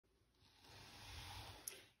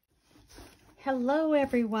Hello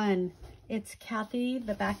everyone, it's Kathy,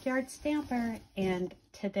 the Backyard Stamper, and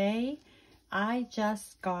today I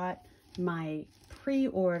just got my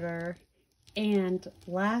pre-order and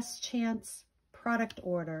last chance product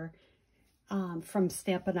order from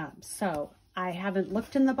Stampin' Up. So I haven't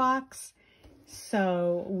looked in the box,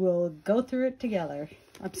 so we'll go through it together.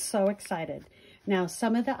 I'm so excited. Now,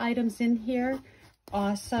 some of the items in here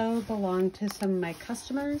also belong to some of my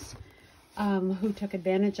customers who took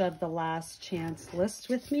advantage of the last chance list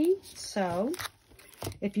with me. So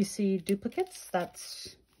if you see duplicates,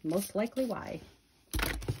 that's most likely why.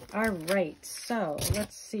 All right, so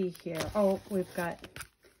let's see here. Oh, we've got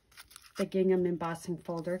the gingham embossing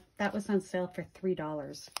folder. That was on sale for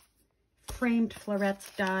 $3. Framed florets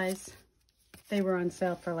dies. They were on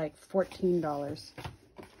sale for like $14.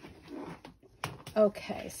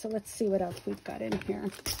 Okay, so let's see what else we've got in here.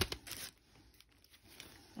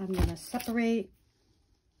 I'm going to separate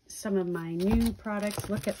some of my new products.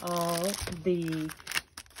 Look at all the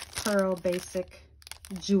Pearl Basic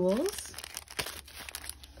jewels.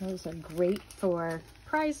 Those are great for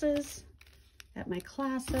prizes at my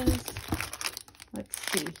classes. Let's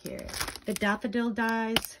see here. The daffodil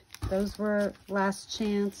dies. Those were last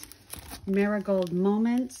chance. Marigold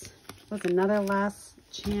Moments was another last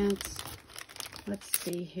chance. Let's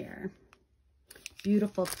see here.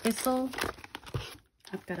 Beautiful Thistle.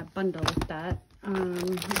 I've got a bundle with that.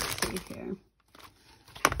 Let's see here.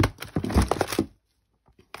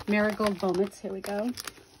 Marigold Moments, here we go.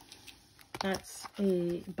 That's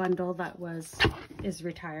a bundle that is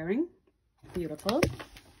retiring. Beautiful.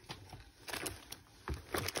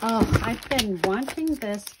 Oh, I've been wanting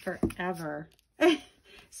this forever.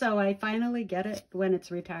 So I finally get it when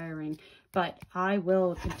it's retiring, but I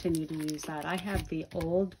will continue to use that. I have the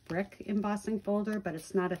old brick embossing folder, but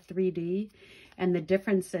it's not a 3D. And the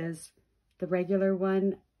difference is the regular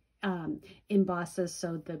one embosses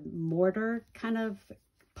so the mortar kind of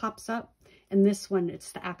pops up. And this one,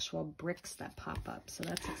 it's the actual bricks that pop up. So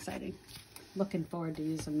that's exciting. Looking forward to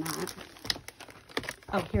using that.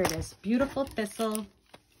 Oh, here it is. Beautiful Thistle.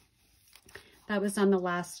 That was on the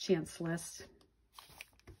last chance list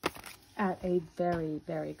at a very,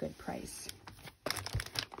 very good price.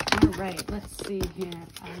 All right, let's see here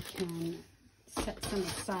if I can set some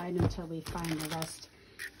aside until we find the rest.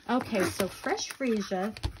 Okay, so Fresh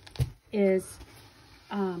Freesia is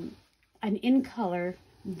an in color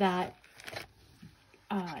that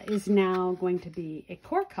is now going to be a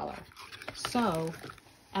core color. So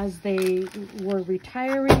as they were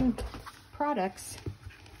retiring products,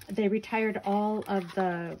 they retired all of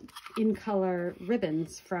the in color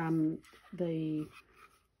ribbons from the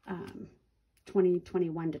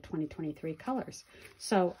 2021 to 2023 colors.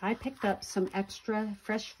 So I picked up some extra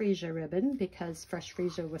Fresh Freesia ribbon because Fresh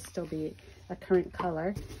Freesia will still be a current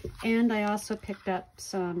color. And I also picked up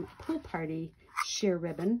some Pool Party sheer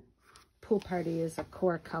ribbon. Pool Party is a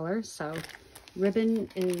core color, so ribbon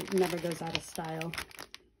never goes out of style.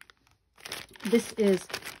 This is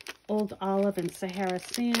Old Olive and Sahara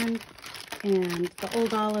Sand, and the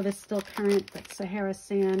Old Olive is still current, but Sahara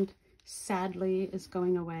Sand sadly is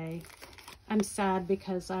going away. I'm sad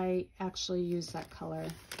because I actually use that color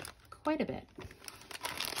quite a bit.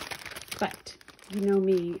 But you know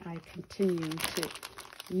me, I continue to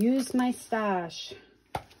use my stash.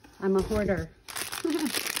 I'm a hoarder.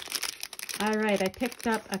 All right, I picked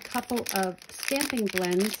up a couple of stamping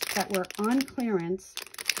blends that were on clearance.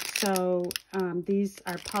 So these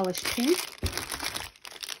are Polished Pink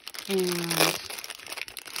and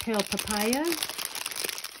Pale Papaya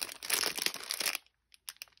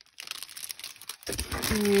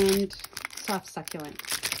and Soft Succulent.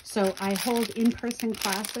 So I hold in-person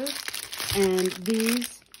classes, and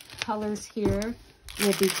these colors here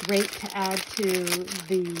will be great to add to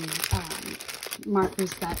the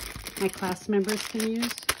markers that my class members can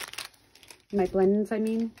use. My blends, I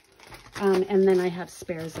mean. And then I have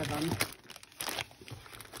spares of them.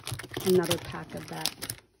 Another pack of that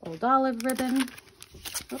Old Olive ribbon.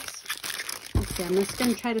 Oops. Okay, I'm just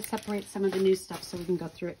going to try to separate some of the new stuff so we can go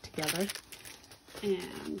through it together.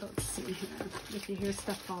 And let's see here. If you hear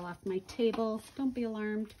stuff fall off my table, don't be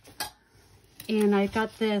alarmed. And I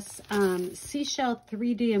got this Seashell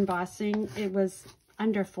 3D embossing. It was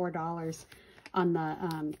under $4 on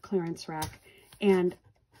the clearance rack. And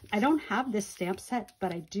I don't have this stamp set,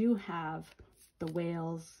 but I do have the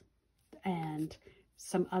whales and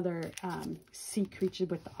some other sea creatures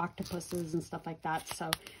with the octopuses and stuff like that.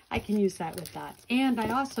 So I can use that with that. And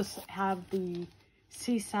I also have the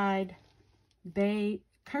Seaside Bay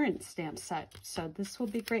current stamp set. So this will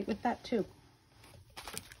be great with that too.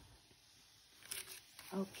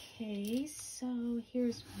 Okay, so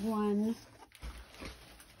here's one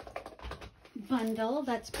bundle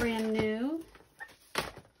that's brand new.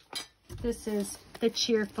 This is the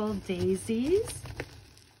Cheerful Daisies.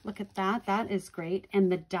 Look at that. That is great. And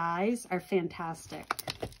the dies are fantastic.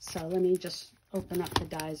 So let me just open up the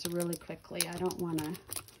dies really quickly. I don't want to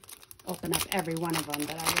open up every one of them,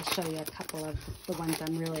 but I will show you a couple of the ones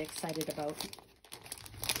I'm really excited about.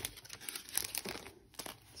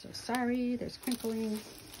 So sorry, there's crinkling.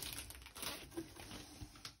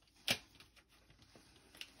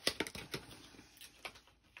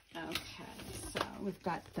 Okay, so we've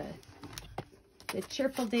got the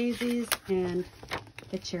Cheerful Daisies and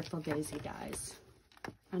the Cheerful Daisy dies.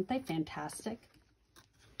 Aren't they fantastic?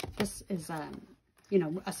 This is, you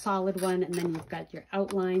know, a solid one, and then you've got your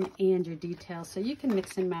outline and your details, so you can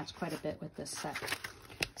mix and match quite a bit with this set.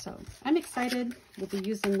 So I'm excited. We'll be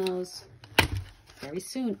using those very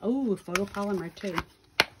soon. Oh, photopolymer too.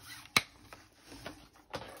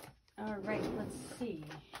 All right, let's see.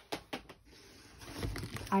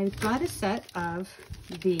 I've got a set of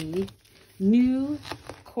the new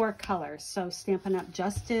core colors. So Stampin' Up!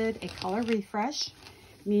 Just did a color refresh,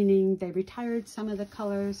 meaning they retired some of the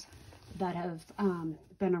colors that have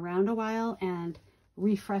been around a while and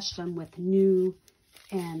refreshed them with new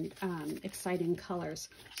and exciting colors.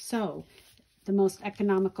 So the most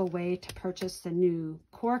economical way to purchase the new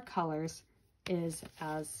core colors is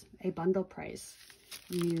as a bundle price.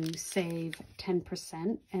 You save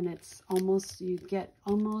 10%, and it's almost, you get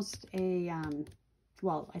almost a,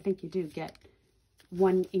 well, I think you do get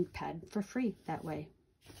one ink pad for free that way.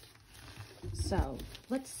 So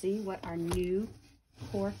let's see what our new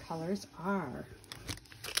core colors are.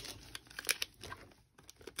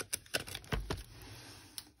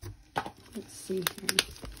 Let's see here.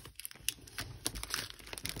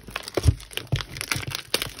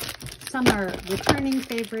 Some are returning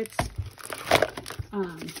favorites,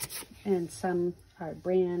 and some are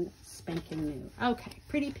brand spanking new. Okay,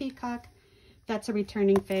 Pretty Peacock, that's a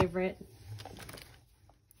returning favorite.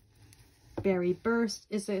 Berry Burst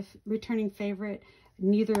is a returning favorite.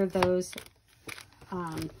 Neither of those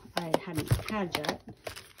I hadn't had yet.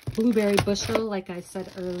 Blueberry Bushel, like I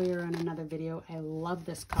said earlier in another video, I love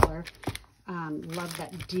this color. Love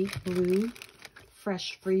that deep blue.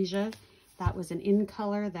 Fresh Freesia, that was an in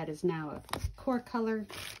color, that is now a core color.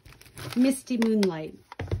 Misty Moonlight.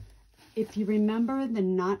 If you remember the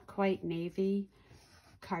Not Quite Navy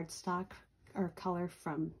cardstock or color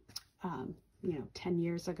from you know, 10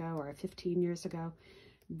 years ago or 15 years ago,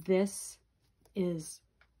 this is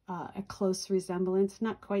a close resemblance,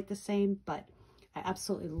 not quite the same, but I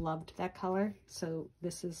absolutely loved that color. So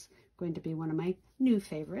this is going to be one of my new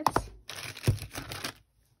favorites.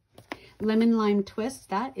 Lemon Lime Twist,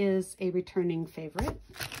 that is a returning favorite.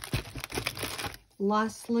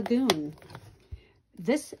 Lost Lagoon.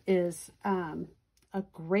 This is a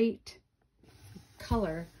great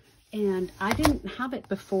color, and I didn't have it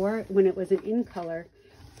before when it was an in color,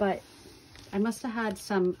 but I must have had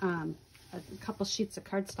some a couple sheets of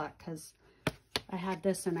cardstock, because I had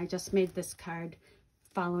this and I just made this card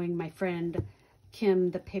following my friend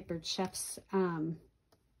Kim, the Papered Chef's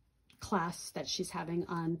class that she's having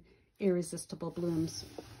on Irresistible Blooms.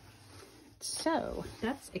 So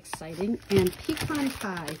that's exciting. And Pecan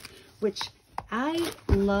Pie, which I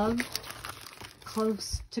loved,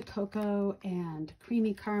 close to cocoa and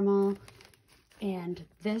creamy caramel, and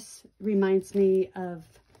this reminds me of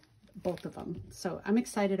both of them, so I'm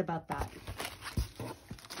excited about that.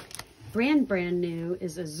 Brand new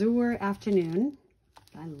is Azure Afternoon.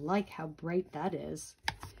 I like how bright that is.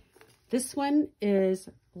 This one is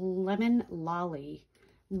Lemon Lolly,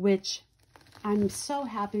 which I'm so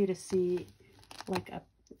happy to see, like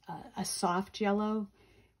a soft yellow.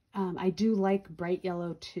 I do like bright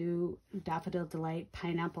yellow too. Daffodil Delight,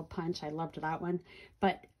 Pineapple Punch, I loved that one.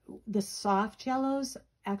 But the soft yellows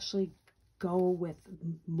actually go with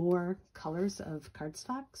more colors of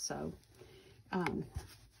cardstock, so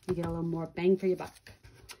you get a little more bang for your buck.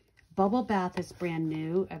 Bubble Bath is brand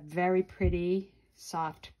new, a very pretty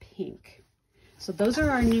soft pink. So those are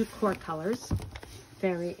our new core colors.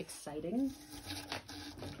 Very exciting.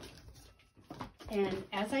 And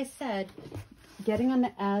as I said, getting them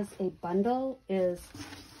as a bundle is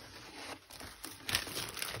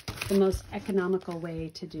the most economical way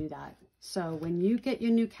to do that. So when you get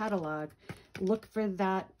your new catalog, look for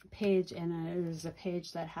that page, and there's a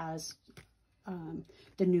page that has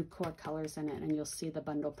the new core colors in it, and you'll see the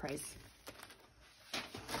bundle price.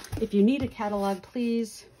 If you need a catalog,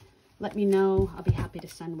 please let me know. I'll be happy to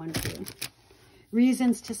send one to you.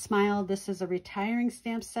 Reasons to Smile. This is a retiring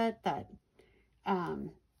stamp set that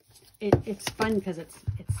it's fun because it's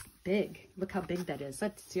big. Look how big that is.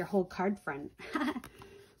 That's your whole card front.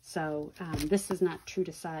 So this is not true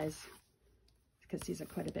to size because these are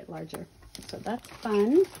quite a bit larger. So that's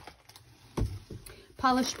fun.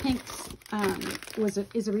 Polished Pinks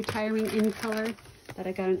is a retiring in color that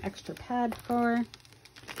I got an extra pad for.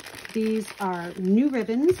 These are new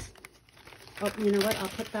ribbons. Oh, you know what? I'll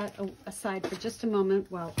put that aside for just a moment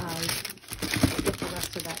while I get the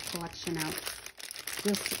rest of that collection out.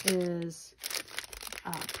 This is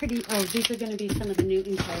pretty. Oh, these are going to be some of the new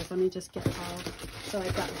in colors. Let me just get all. So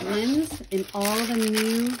I've got blends in all the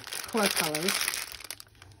new core colors.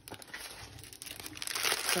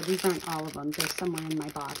 So these aren't all of them. They're somewhere in my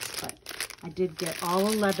box, but I did get all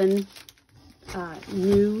 11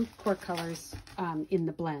 new core colors in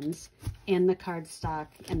the blends and the cardstock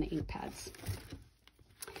and the ink pads.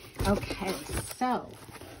 Okay, so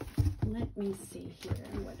let me see here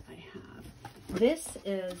what I have. This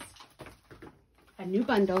is a new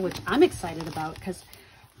bundle, which I'm excited about because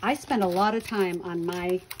I spend a lot of time on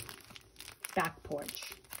my back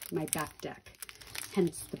porch, my back deck,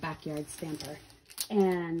 hence the backyard stamper.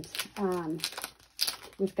 And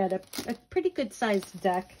we've got a pretty good sized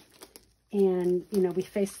deck, and you know, we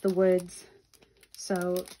face the woods,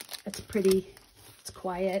 so it's pretty, it's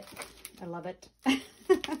quiet. I love it.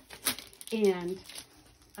 And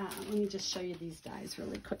let me just show you these dies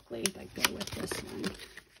really quickly that go with this one.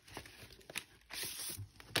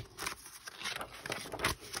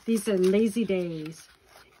 These are Lazy Days,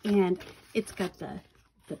 and it's got the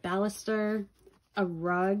baluster, a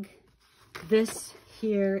rug. This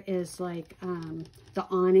here is like the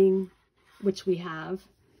awning, which we have,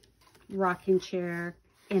 rocking chair,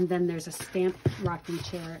 and then there's a stamp rocking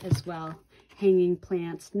chair as well, hanging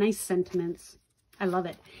plants, nice sentiments. I love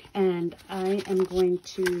it. And I am going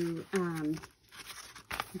to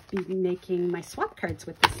be making my swap cards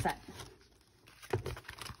with this set.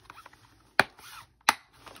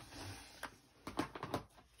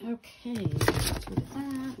 Okay, let's do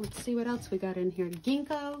that. Let's see what else we got in here.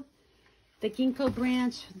 Ginkgo, the Ginkgo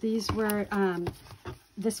branch. These were,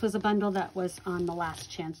 this was a bundle that was on the last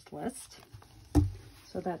chance list.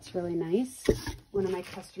 So that's really nice. One of my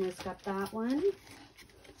customers got that one.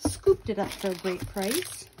 Scooped it up for a great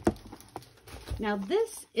price. Now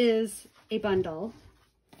this is a bundle,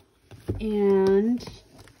 and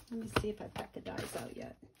let me see if I've got the dies out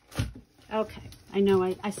yet. Okay, I know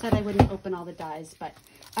I said I wouldn't open all the dies, but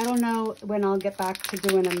I don't know when I'll get back to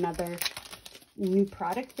doing another new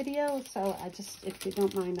product video, so I just, if you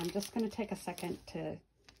don't mind, I'm just going to take a second to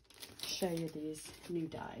show you these new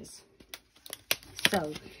dies.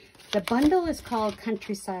 So the bundle is called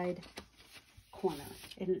Countryside Corner,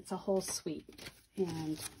 and it's a whole suite,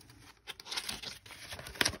 and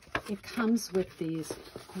it comes with these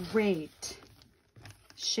great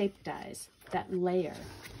shape dies that layer,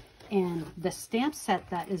 and the stamp set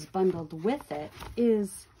that is bundled with it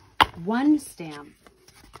is one stamp,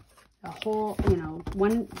 a whole, you know,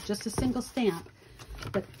 one, just a single stamp,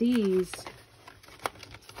 but these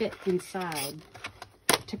fit inside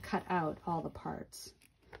to cut out all the parts,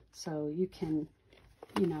 so you can,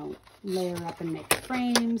 you know, layer up and make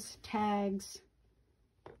frames, tags,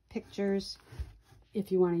 pictures,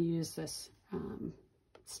 if you want to use this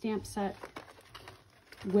stamp set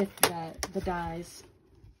with the dies.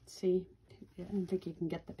 See, I don't think you can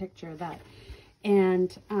get the picture of that.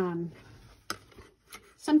 And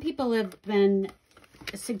some people have been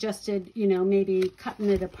suggested, you know, maybe cutting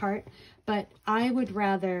it apart, but I would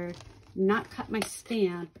rather not cut my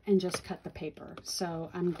stamp and just cut the paper. So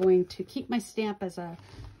I'm going to keep my stamp as a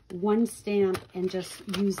one stamp and just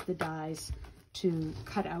use the dies to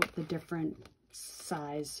cut out the different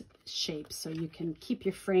size shapes, so you can keep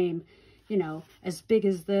your frame, you know, as big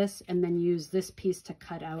as this, and then use this piece to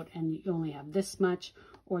cut out, and you only have this much,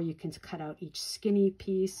 or you can cut out each skinny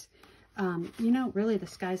piece. You know, really the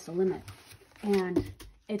sky's the limit. And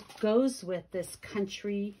it goes with this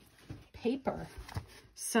country paper.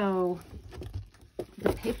 So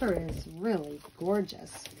the paper is really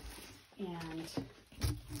gorgeous. And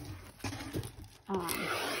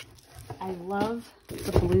I love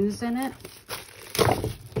the blues in it.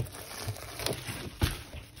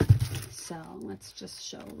 So let's just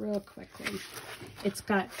show real quickly. It's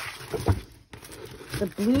got, the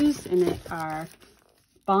blues in it are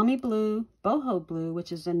Balmy Blue, Boho Blue,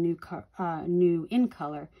 which is a new in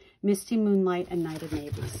color, Misty Moonlight, and Night of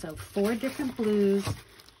Navy. So 4 different blues,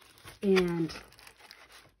 and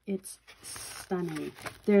it's stunning.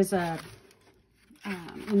 There's a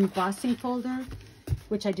embossing folder,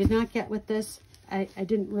 which I did not get with this. I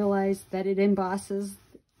didn't realize that it embosses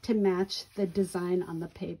to match the design on the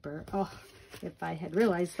paper. Oh, if I had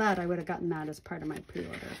realized that, I would have gotten that as part of my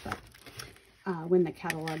pre-order. But when the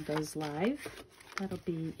catalog goes live, that'll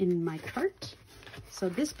be in my cart. So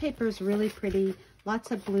this paper is really pretty,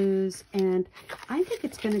 lots of blues, and I think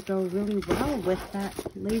it's going to go really well with that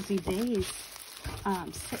Lazy Days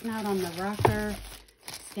sitting out on the rocker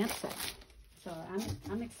stamp set. So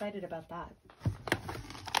I'm excited about that.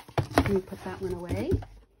 Let me put that one away.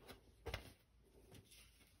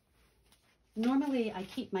 Normally I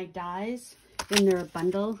keep my dies when they're a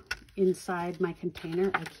bundle inside my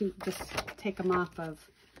container. I just take them out of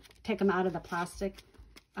the plastic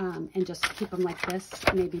and just keep them like this,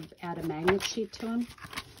 maybe add a magnet sheet to them.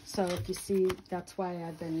 So if you see, that's why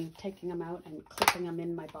I've been taking them out and clipping them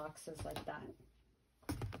in my boxes like that.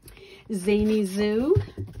 Zany Zoo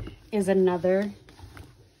is another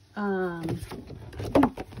gonna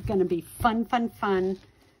be fun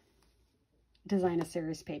designer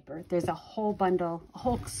series paper. There's a whole bundle, a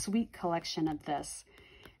whole sweet collection of this.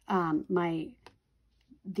 The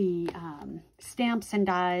stamps and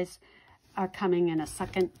dies are coming in a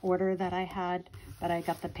second order that I had, but I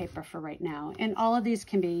got the paper for right now. And all of these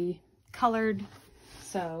can be colored,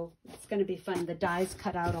 so it's going to be fun. The dies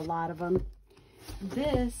cut out a lot of them.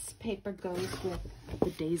 This paper goes with the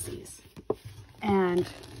daisies, and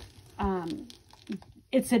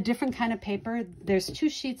it's a different kind of paper. There's two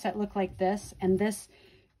sheets that look like this, and this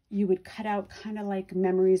you would cut out kind of like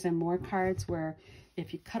Memories and More cards, where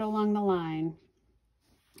if you cut along the line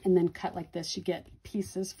and then cut like this, you get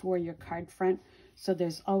pieces for your card front. So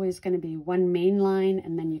there's always going to be one main line,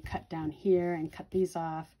 and then you cut down here and cut these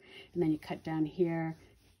off, and then you cut down here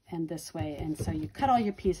and this way. And so you cut all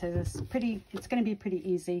your pieces. It's going to be pretty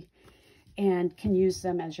easy, and can use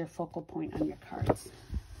them as your focal point on your cards.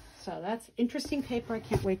 So that's interesting paper. I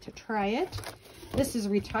can't wait to try it. This is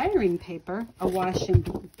retiring paper, a wash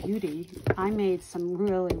and beauty. I made some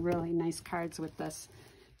really nice cards with this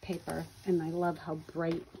paper, and I love how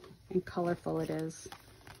bright and colorful it is.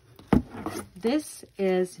 This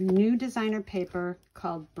is new designer paper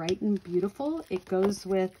called Bright and Beautiful. It goes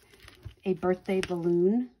with a birthday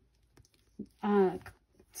balloon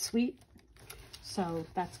suite. So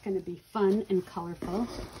that's going to be fun and colorful.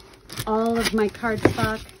 All of my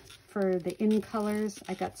cardstock for the in colors.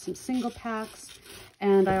 I got some single packs,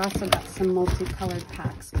 and I also got some multicolored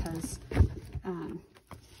packs because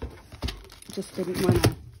just didn't want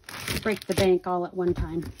to break the bank all at one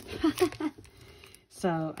time.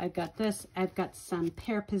 So I've got this. I've got some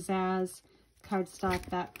Pear Pizzazz cardstock.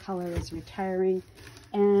 That color is retiring,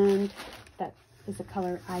 and that is a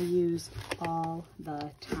color I use all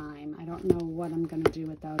the time. I don't know what I'm going to do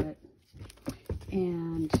without it.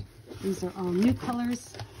 And these are all new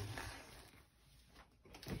colors.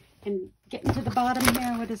 And getting to the bottom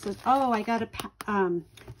here, what is this? Oh, I got a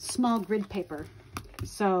small grid paper.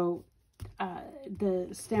 So the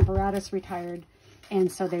Stamparatus retired,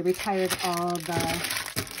 and so they retired all the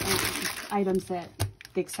items, the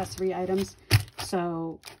accessory items.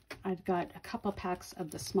 So I've got a couple packs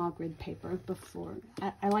of the small grid paper before.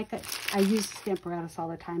 I like it. I use Stamparatus all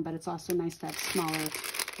the time, but it's also nice to have smaller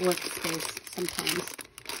workspace sometimes.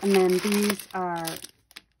 And then these are,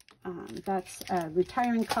 that's a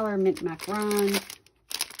retiring color, Mint Macaron.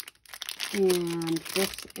 And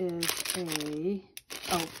this is a,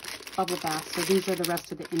 bubble bath. So these are the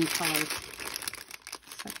rest of the in colors.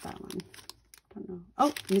 Except that one. Don't know.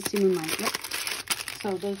 Oh, Misty Moonlight. Yep.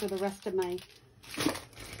 So those are the rest of my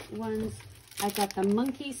ones. I got the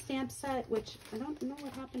monkey stamp set, which I don't know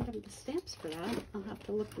what happened to the stamps for that. I'll have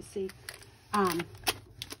to look to see.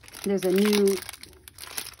 There's a new,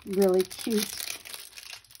 really cute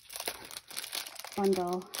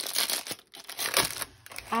bundle.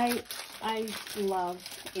 I love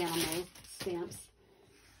animal stamps,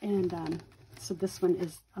 and so this one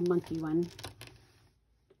is a monkey one.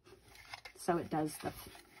 So it does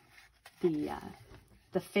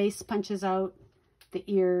the face punches out, the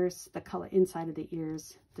ears, the color inside of the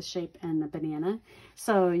ears, the shape, and the banana.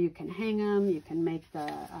 So you can hang them. You can make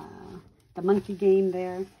the monkey game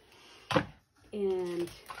there. And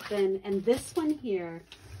this one here,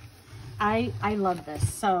 I love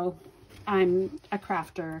this. So I'm a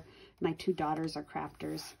crafter. My two daughters are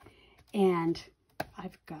crafters, and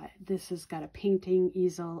this has got a painting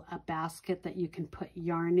easel, a basket that you can put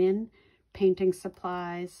yarn in, painting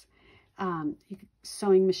supplies,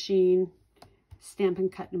 sewing machine, stamp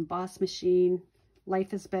and cut and emboss machine.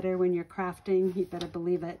 Life is better when you're crafting, you better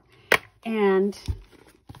believe it. And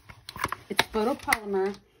it's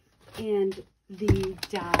photopolymer, and the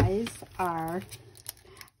dies are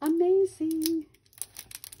amazing.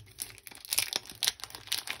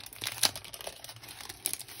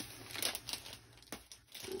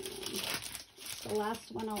 The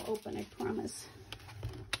last one I'll open, I promise.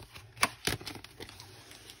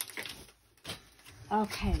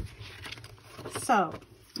 Okay, so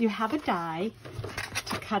you have a die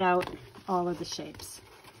to cut out all of the shapes.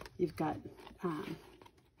 You've got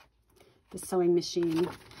the sewing machine,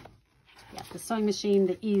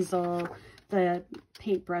 the easel, the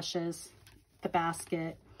paint brushes, the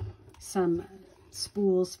basket, some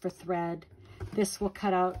spools for thread. This will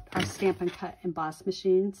cut out our Stampin' Cut emboss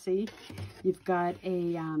machine, see? You've got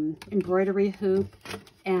a embroidery hoop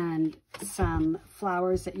and some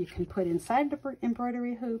flowers that you can put inside the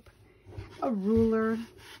embroidery hoop, a ruler,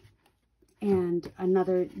 and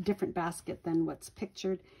another different basket than what's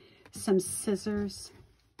pictured, some scissors,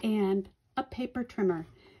 and a paper trimmer.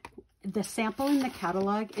 The sample in the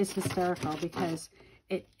catalog is hysterical because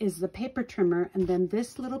it is the paper trimmer, and then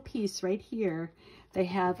this little piece right here they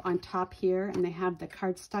have on top here, and they have the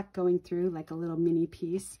cardstock going through like a little mini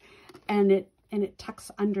piece, and it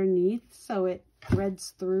tucks underneath, so it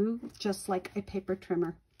threads through just like a paper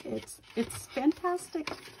trimmer. It's fantastic.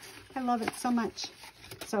 I love it so much.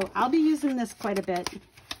 So I'll be using this quite a bit.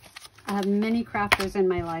 I have many crafters in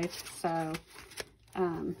my life, so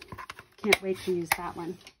can't wait to use that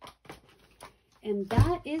one. And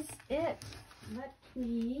that is it. Let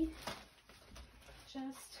me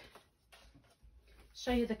just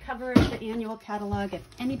show you the cover of the annual catalog. If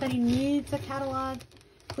anybody needs a catalog,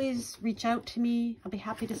 please reach out to me. I'll be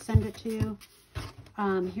happy to send it to you.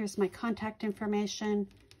 Here's my contact information.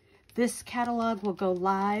 This catalog will go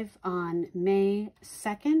live on May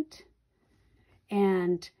 2nd,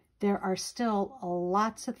 and there are still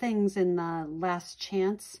lots of things in the last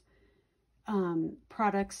chance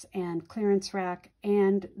products and clearance rack,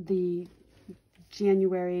 and the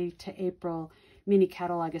January to April mini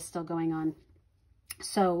catalog is still going on.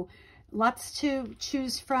 So lots to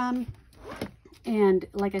choose from. And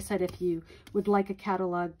like I said, if you would like a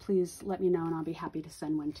catalog, please let me know and I'll be happy to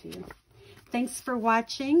send one to you. Thanks for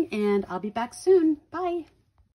watching, and I'll be back soon. Bye.